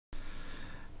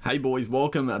Hey boys,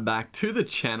 welcome back to the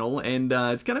channel, and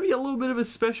it's going to be a little bit of a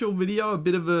special video, a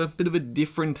bit of a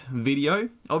different video.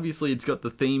 Obviously, it's got the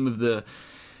theme of the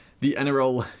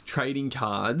NRL trading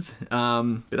cards,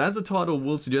 but as the title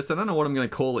will suggest, I don't know what I'm going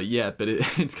to call it yet, but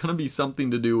it's going to be something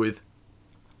to do with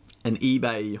an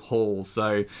eBay haul.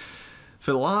 So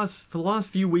for the last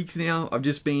few weeks now, I've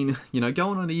just been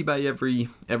going on eBay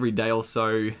every day or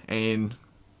so and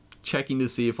checking to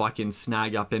see if I can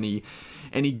snag up any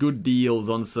good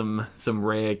deals on some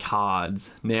rare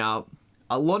cards. Now,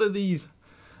 a lot of these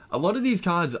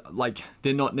cards, like,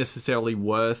 they're not necessarily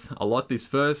worth a lot. The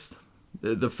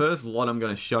first lot I'm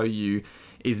going to show you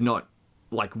is not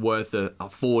like worth a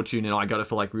fortune, and I got it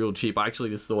for like real cheap. I actually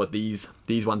just thought these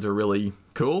ones are really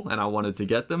cool and I wanted to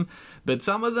get them. But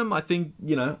some of them, I think,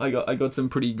 I got some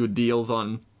pretty good deals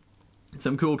on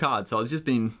some cool cards. So I've just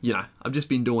been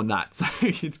doing that. So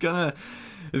it's gonna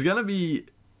be,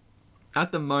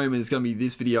 at the moment, it's gonna be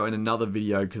this video and another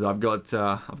video, because I've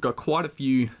got quite a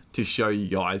few to show you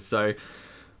guys. So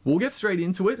we'll get straight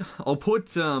into it. I'll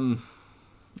put on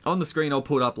the screen, I'll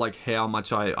put up like how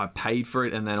much I paid for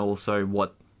it, and then also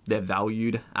what they're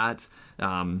valued at.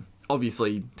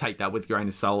 Obviously take that with a grain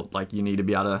of salt. Like, you need to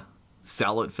be able to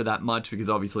sell it for that much, because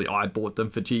obviously I bought them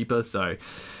for cheaper. So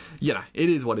it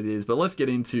is what it is. But let's get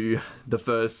into the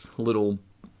first little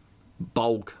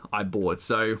bulk I bought.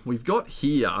 So we've got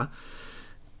here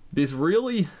this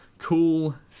really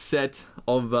cool set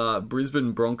of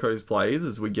Brisbane Broncos players,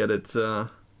 as we get it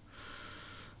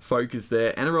focused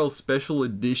there. NRL Special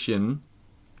Edition,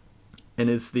 and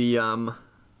it's the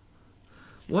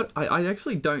what I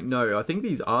actually don't know. I think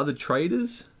these are the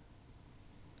traders.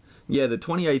 Yeah, the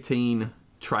 2018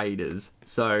 traders.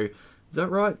 So is that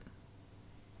right?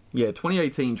 Yeah,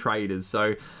 2018 traders.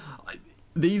 So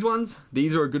these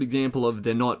are a good example of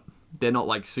they're not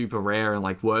like super rare and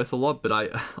like worth a lot, but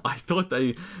I thought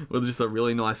they were just a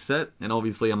really nice set. And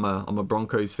obviously I'm a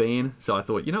Broncos fan, so I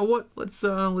thought, you know what, let's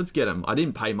get them. I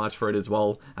didn't pay much for it, as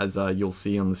well as you'll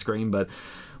see on the screen, but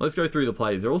let's go through the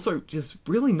players. They're also just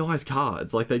really nice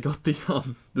cards. Like, they got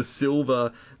the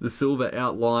silver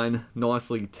outline,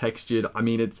 nicely textured. I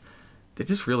mean, they're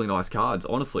just really nice cards,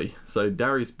 honestly. So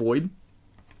Darius Boyd,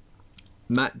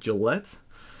 Matt Gillette,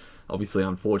 obviously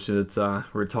unfortunate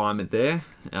retirement there.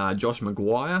 Josh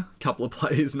Maguire, a couple of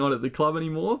players not at the club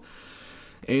anymore.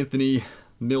 Anthony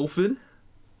Milford.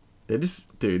 They're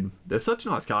just, dude, they're such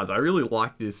nice cards. I really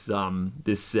like this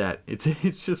this set.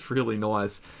 It's just really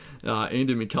nice.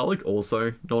 Andrew McCulloch,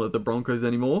 also not at the Broncos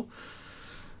anymore.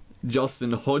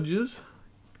 Justin Hodges.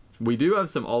 We do have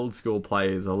some old school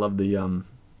players. I love the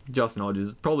Justin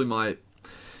Hodges. Probably my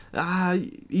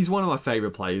he's one of my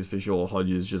favorite players for sure.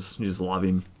 Hodges, just love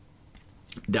him.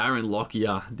 Darren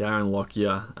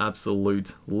Lockyer,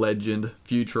 absolute legend,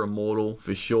 future immortal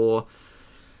for sure.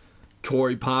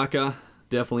 Corey Parker,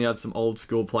 definitely have some old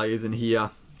school players in here.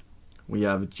 We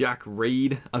have Jack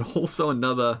Reed, and also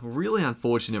another really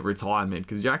unfortunate retirement,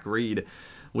 because Jack Reed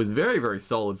was very, very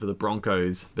solid for the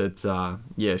Broncos, but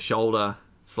yeah,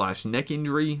 shoulder/neck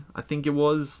injury, I think it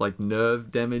was, like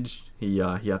nerve damage. He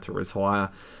had to retire,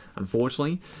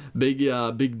 unfortunately. Big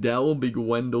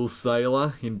Wendell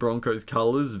Sailor in Broncos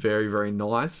colours, very, very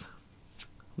nice.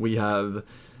 We have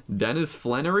Dennis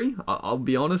Flannery. I'll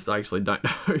be honest, I actually don't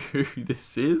know who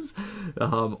this is.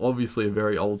 Obviously a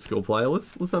very old school player.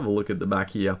 Let's have a look at the back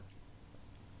here.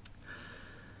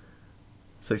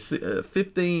 So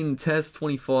 15 tests,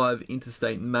 25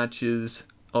 interstate matches.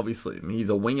 Obviously he's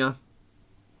a winger.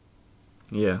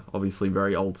 Yeah, obviously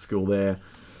very old school there.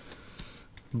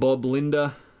 Bob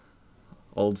Linder,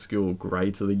 old school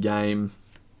great of the game.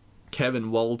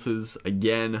 Kevin Walters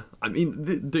again. I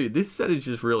mean, dude, this set is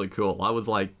just really cool. I was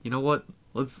like, you know what?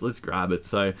 Let's grab it.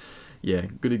 So, yeah,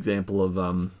 good example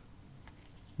of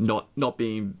not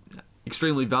being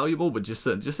extremely valuable, but just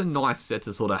a nice set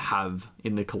to sort of have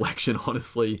in the collection.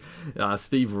 Honestly,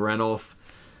 Steve Renouf,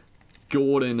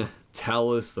 Gordon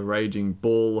Tallis, the Raging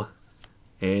Bull,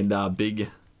 and Big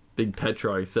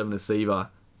Petro, Seven Receiver,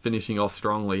 finishing off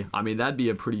strongly. I mean, that'd be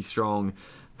a pretty strong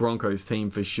Broncos team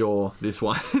for sure. This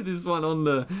one on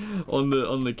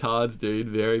the cards, dude,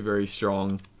 very, very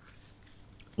strong.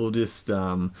 We'll just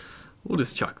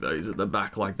chuck those at the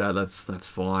back like that. That's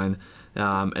fine.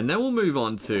 And then we'll move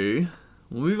on to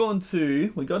we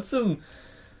got some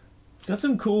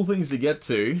cool things to get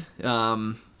to.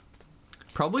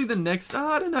 Probably the next,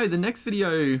 I don't know, the next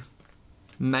video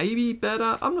maybe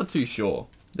better. I'm not too sure.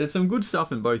 There's some good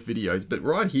stuff in both videos, but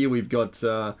right here we've got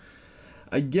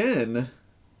again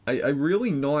a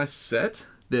really nice set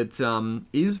that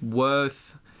is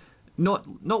worth not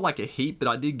like a heap, but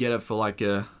I did get it for like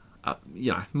a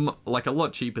you know, like a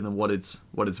lot cheaper than what it's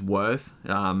worth.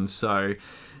 So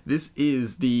this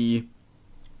is the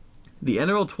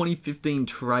NRL 2015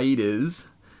 traders,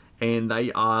 and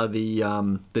they are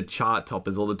the chart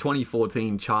toppers, or the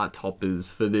 2014 chart toppers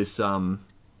for this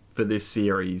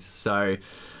series. So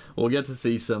we'll get to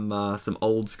see some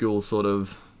old school sort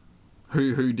of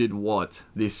who did what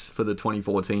this for the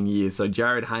 2014 years. So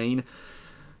Jarryd Hayne,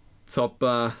 top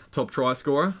try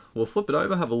scorer. We'll flip it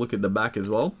over, have a look at the back as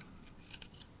well.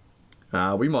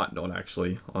 We might not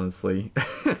actually, honestly.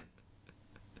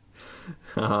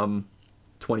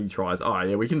 20 tries. Oh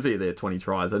yeah, we can see it there, 20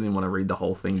 tries. I didn't want to read the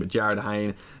whole thing, but Jarryd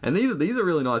Hayne. And these are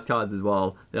really nice cards as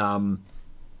well.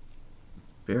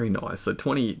 Very nice. So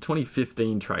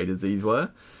 2015 traders these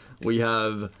were. We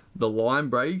have the line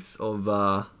breaks of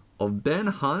Ben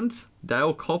Hunt,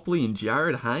 Dale Copley, and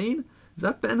Jarryd Hayne. Is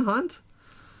that Ben Hunt?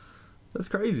 That's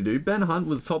crazy, dude. Ben Hunt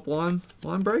was top line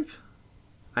breaks.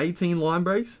 18 line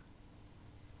breaks.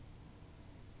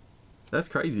 That's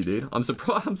crazy, dude. I'm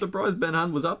surprised Ben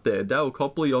Hunt was up there. Dale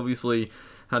Copley obviously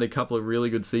had a couple of really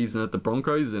good seasons at the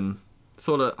Broncos, and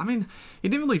sort of, I mean, he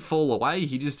didn't really fall away.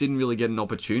 He just didn't really get an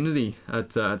opportunity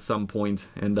at some point.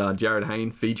 And Jarryd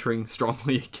Hayne featuring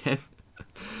strongly again.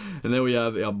 And then we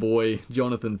have our boy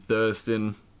Jonathan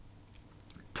Thurston,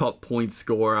 top point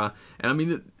scorer. And I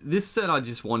mean, this set I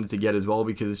just wanted to get as well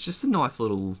because it's just a nice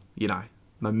little, you know,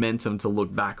 momentum to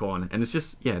look back on. And it's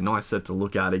just, yeah, nice set to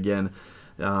look at again.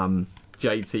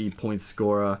 JT point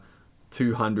scorer,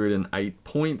 208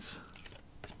 points.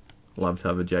 Love to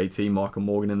have a JT, Michael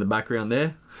Morgan in the background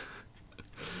there.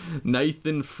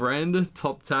 Nathan Friend,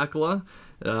 top tackler.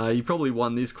 He probably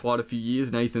won this quite a few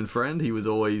years. Nathan Friend, he was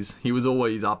always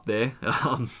up there.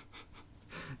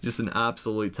 Just an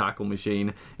absolute tackle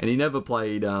machine, and he never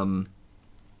played he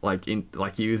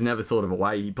was never sort of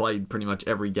away. He played pretty much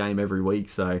every game every week,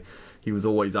 so he was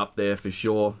always up there for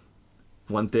sure.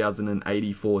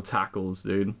 1,084 tackles,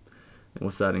 dude. And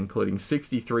what's that, including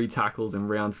 63 tackles in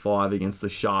round 5 against the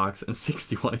Sharks and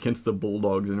 61 against the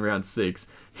Bulldogs in round 6.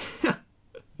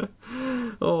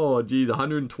 Oh, geez,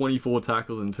 124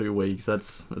 tackles in 2 weeks.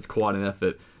 That's quite an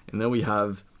effort. And then we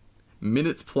have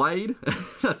minutes played.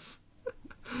 that's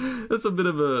a bit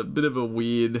of a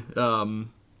weird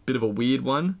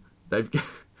one.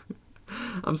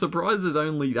 I'm surprised there's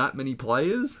only that many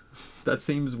players. That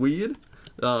seems weird.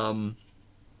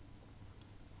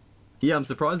 Yeah, I'm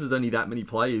surprised there's only that many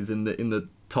players in the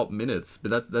top minutes,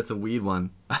 but that's a weird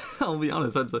one. I'll be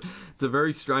honest, it's a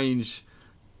very strange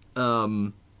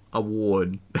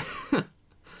award.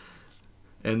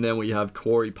 And then we have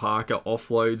Corey Parker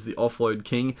offloads, the offload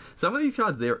king. Some of these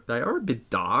cards they are a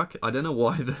bit dark. I don't know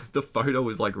why the photo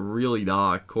is like really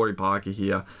dark. Corey Parker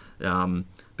here,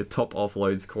 but top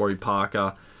offloads Corey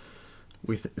Parker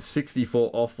with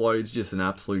 64 offloads, just an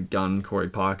absolute gun. Corey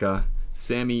Parker.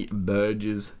 Sammy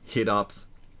Burgess hit-ups,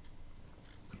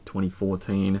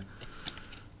 2014,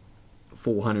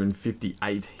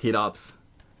 458 hit-ups,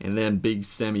 and then big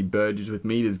Sammy Burgess with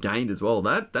meters gained as well.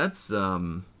 That's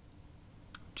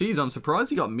geez, I'm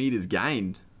surprised he got meters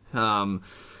gained, because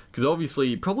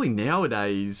obviously probably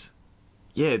nowadays,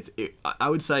 yeah, I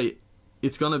would say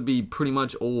it's going to be pretty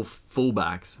much all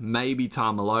fullbacks. Maybe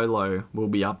Tamalolo will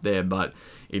be up there, but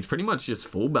it's pretty much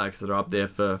just fullbacks that are up there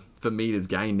for meters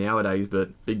gained nowadays.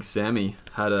 But Big Sammy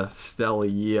had a stellar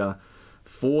year.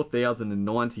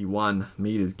 4,091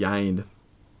 meters gained.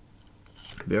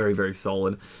 Very, very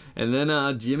solid. And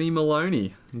then Jimmy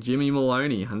Maloney.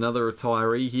 Another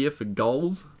retiree here for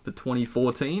goals for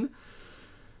 2014.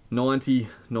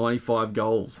 95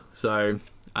 goals. So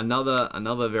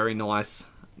another very nice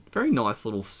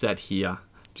little set here.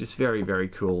 Just very, very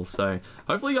cool. So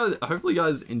hopefully you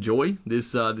guys enjoy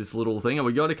this little thing. And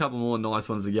we got a couple more nice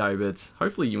ones to go, but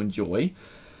hopefully you enjoy.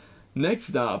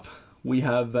 Next up, we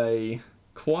have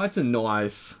quite a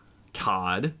nice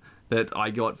card that I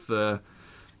got for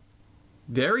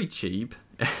very cheap.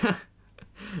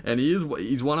 And he's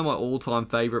one of my all-time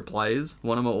favorite players.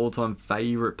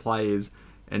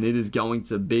 And it is going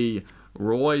to be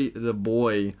Roy the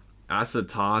Boy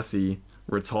Asotasi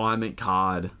retirement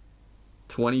card.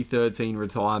 2013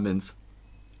 retirements.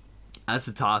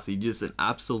 Asotasi, just an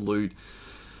absolute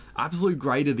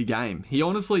great of the game. He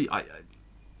honestly,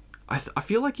 I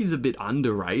feel like he's a bit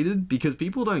underrated because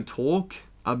people don't talk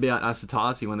about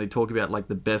Asotasi when they talk about like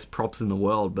the best props in the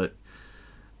world. But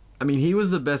I mean, he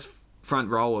was the best front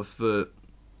rower for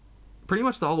pretty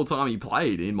much the whole time he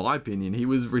played. In my opinion, he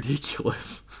was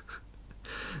ridiculous.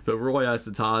 But Roy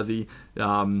Asotasi,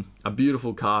 a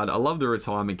beautiful card. I love the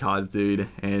retirement cards, dude.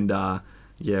 And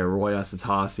yeah, Roy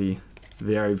Asotasi,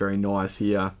 very, very nice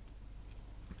here.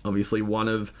 Obviously, one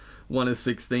of 1 of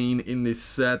 16 in this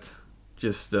set.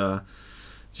 Just a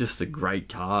great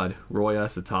card. Roy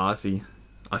Asatasi.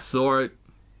 I saw it,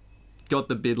 got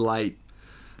the bid late.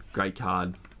 Great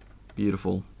card.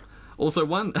 Beautiful. Also,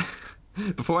 one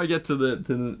before I get to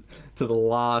the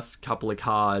last couple of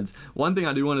cards, one thing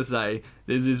I do want to say,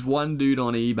 there's this one dude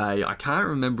on eBay, I can't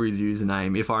remember his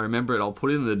username. If I remember it, I'll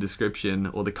put it in the description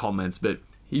or the comments, but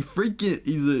he's a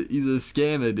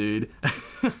scammer, dude.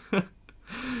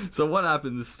 So what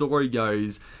happened, the story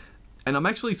goes, and I'm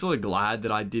actually sort of glad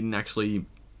that I didn't actually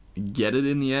get it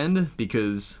in the end,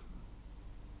 because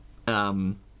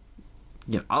I'll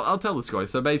tell the story.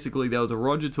 So basically, there was a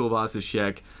Roger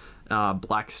Tuivasa-Sheck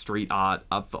black street art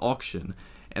up for auction,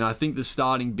 and I think the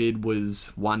starting bid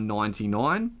was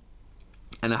 $199,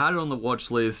 and I had it on the watch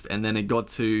list, and then it got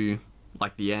to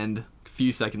like the end, a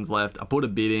few seconds left. I put a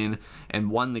bid in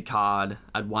and won the card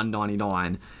at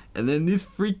 $199, and then this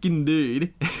freaking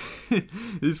dude,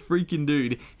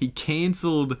 he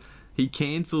cancelled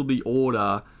the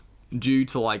order due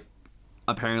to, like,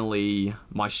 apparently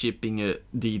my shipping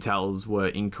details were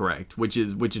incorrect, which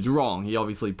is wrong. He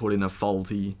obviously put in a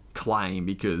faulty claim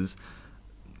because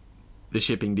the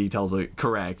shipping details are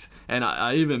correct, and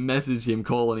I even messaged him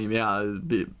calling him out a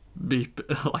bit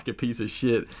like a piece of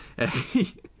shit, and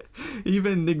he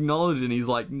even acknowledged it, and he's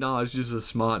like, no, it's just a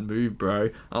smart move, bro.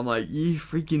 I'm like, you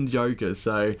freaking joker.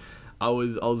 So I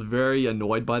was very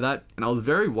annoyed by that, and I was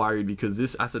very worried because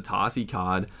this Asatasi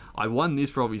card, I won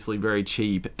this for obviously very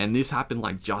cheap, and this happened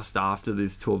like just after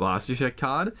this Tuivasa-Sheck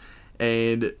card,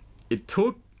 and it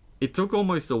took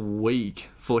almost a week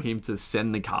for him to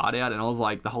send the card out, and I was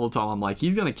like, the whole time I'm like,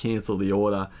 he's gonna cancel the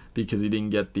order because he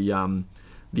didn't get the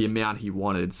amount he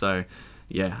wanted. So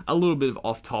yeah, a little bit of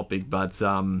off topic, but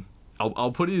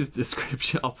I'll put his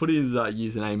description, I'll put his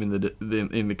username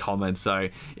in the comments. So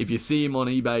if you see him on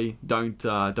eBay,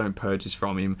 don't purchase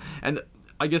from him. And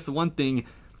I guess the one thing,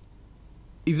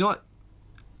 he's not,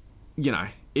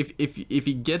 if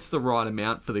he gets the right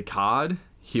amount for the card,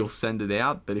 he'll send it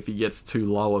out. But if he gets too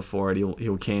lower for it,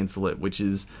 he'll cancel it, which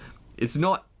is, it's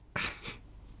not,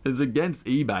 it's against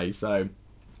eBay. So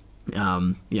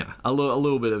a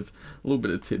little bit of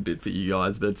tidbit for you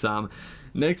guys. But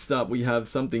next up, we have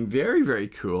something very, very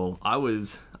cool. I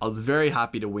was very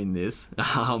happy to win this.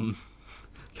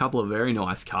 Couple of very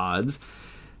nice cards,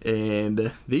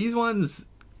 and these ones,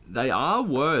 they are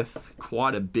worth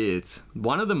quite a bit.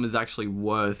 One of them is actually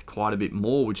worth quite a bit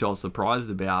more, which I was surprised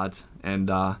about. And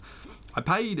I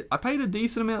paid a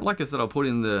decent amount. Like I said, I'll put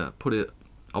it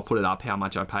up how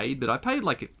much I paid, but I paid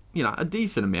like a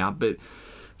decent amount. But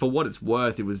for what it's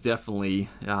worth, it was definitely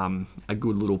a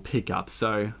good little pickup.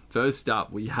 So first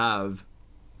up, we have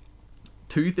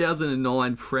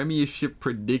 2009 Premiership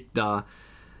Predictor,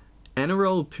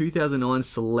 NRL 2009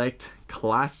 Select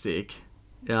Classic,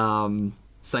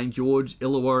 St. George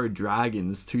Illawarra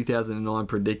Dragons 2009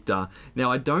 Predictor.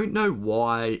 Now, I don't know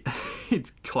why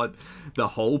it's got the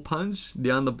hole punch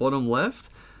down the bottom left.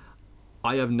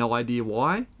 I have no idea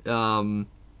why.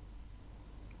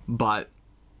 But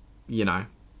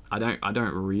I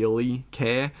don't really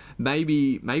care.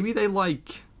 Maybe they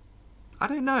like, I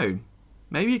don't know.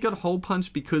 Maybe it got a hole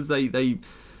punch because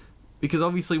because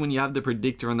obviously when you have the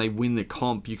predictor and they win the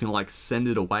comp, you can like send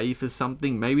it away for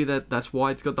something. Maybe that's why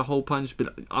it's got the hole punch,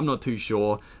 but I'm not too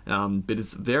sure. But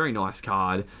it's a very nice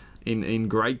card in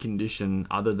great condition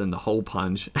other than the hole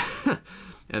punch.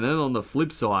 And then on the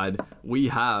flip side, we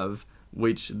have,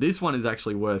 which this one is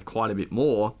actually worth quite a bit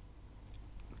more,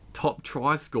 top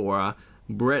try scorer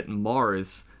Brett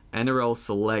Morris, NRL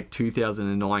Select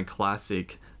 2009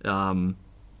 Classic,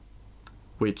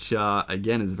 which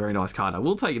again is a very nice card. I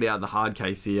will take it out of the hard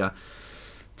case here,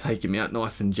 take him out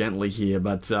nice and gently here,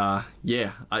 but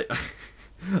yeah,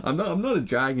 I'm not a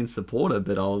Dragon supporter,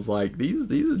 but I was like, these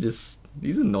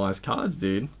are nice cards,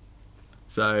 dude.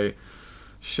 So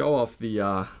show off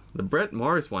the Brett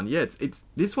Morris one. Yeah, it's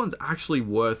this one's actually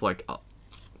worth like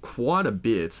quite a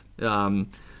bit.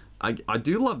 I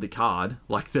do love the card,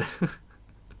 like the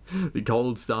the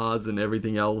gold stars and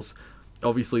everything else.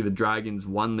 Obviously, the Dragons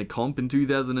won the comp in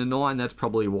 2009. That's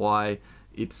probably why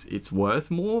it's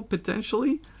worth more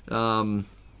potentially. Look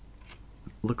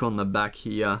on the back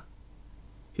here.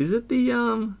 Is it the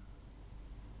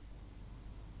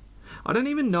I don't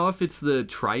even know if it's the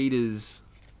traders,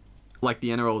 like the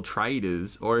NRL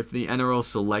traders, or if the NRL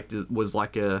Select was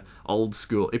like a old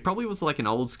school. It probably was like an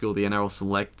old school, the NRL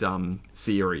Select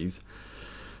series.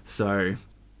 So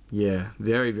yeah,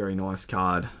 very, very nice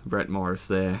card, Brett Morris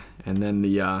there. And then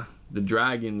the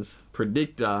Dragons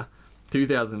Predictor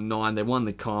 2009, they won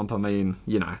the comp. I mean,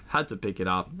 had to pick it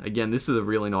up. Again, this is a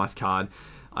really nice card.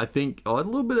 I think a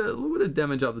little bit of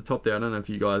damage up the top there. I don't know if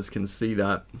you guys can see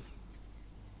that.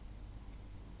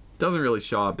 Doesn't really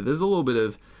show up, but there's a little bit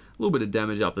of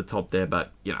damage up the top there.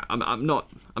 But you know, I'm not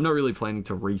really planning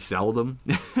to resell them.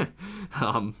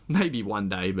 Maybe one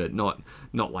day, but not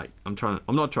like I'm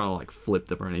not trying to like flip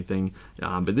them or anything.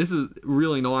 But this is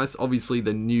really nice. Obviously,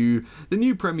 the new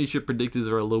Premiership predictors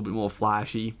are a little bit more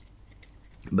flashy,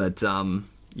 but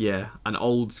yeah, an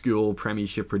old school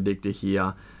Premiership predictor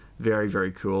here. Very,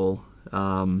 very cool.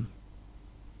 Does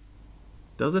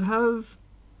it have...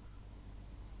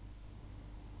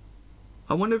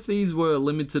 I wonder if these were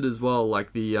limited as well,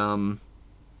 like the, what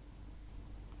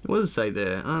does it say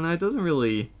there? Oh no, it doesn't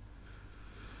really...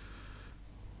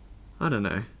 I don't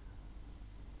know.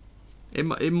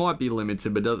 It might be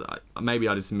limited, but maybe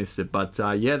I just missed it. But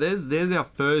yeah, there's our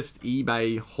first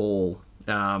eBay haul.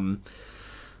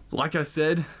 Like I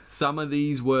said, some of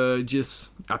these were just,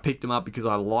 I picked them up because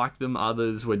I liked them.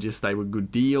 Others were just, they were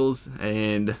good deals.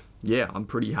 And yeah, I'm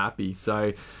pretty happy.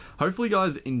 So hopefully you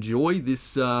guys enjoy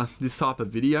this this type of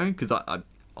video, because I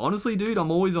honestly, dude,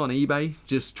 I'm always on eBay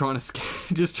just trying to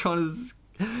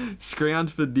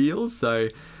scrounge for deals. So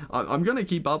I'm going to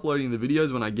keep uploading the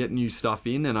videos when I get new stuff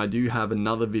in, and I do have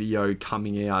another video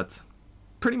coming out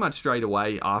pretty much straight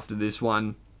away after this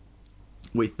one,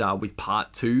 with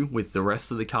part 2 with the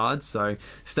rest of the cards. So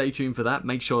stay tuned for that.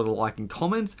 Make sure to like and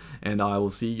comment, and I will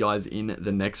see you guys in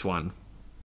the next one.